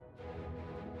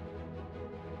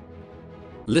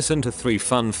Listen to 3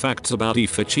 fun facts about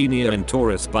Iphigenia in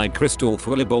Taurus by Christophe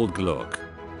Willibald Gluck.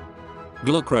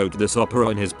 Gluck wrote this opera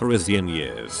in his Parisian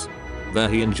years. There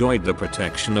he enjoyed the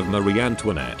protection of Marie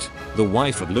Antoinette, the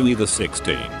wife of Louis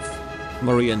XVI.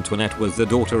 Marie Antoinette was the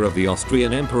daughter of the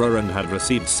Austrian emperor and had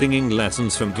received singing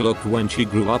lessons from Gluck when she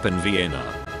grew up in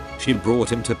Vienna. She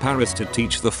brought him to Paris to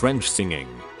teach the French singing.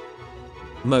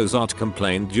 Mozart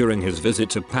complained during his visit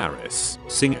to Paris,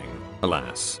 singing,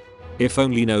 "Alas! If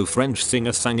only no French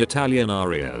singer sang Italian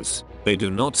arias. They do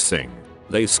not sing,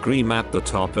 they scream at the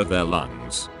top of their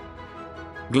lungs."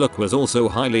 Gluck was also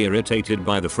highly irritated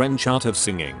by the French art of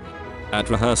singing. At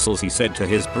rehearsals he said to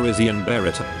his Parisian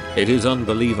baritone, "It is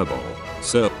unbelievable,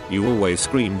 sir, you always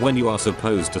scream when you are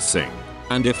supposed to sing,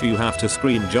 and if you have to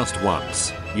scream just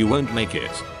once, you won't make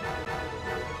it."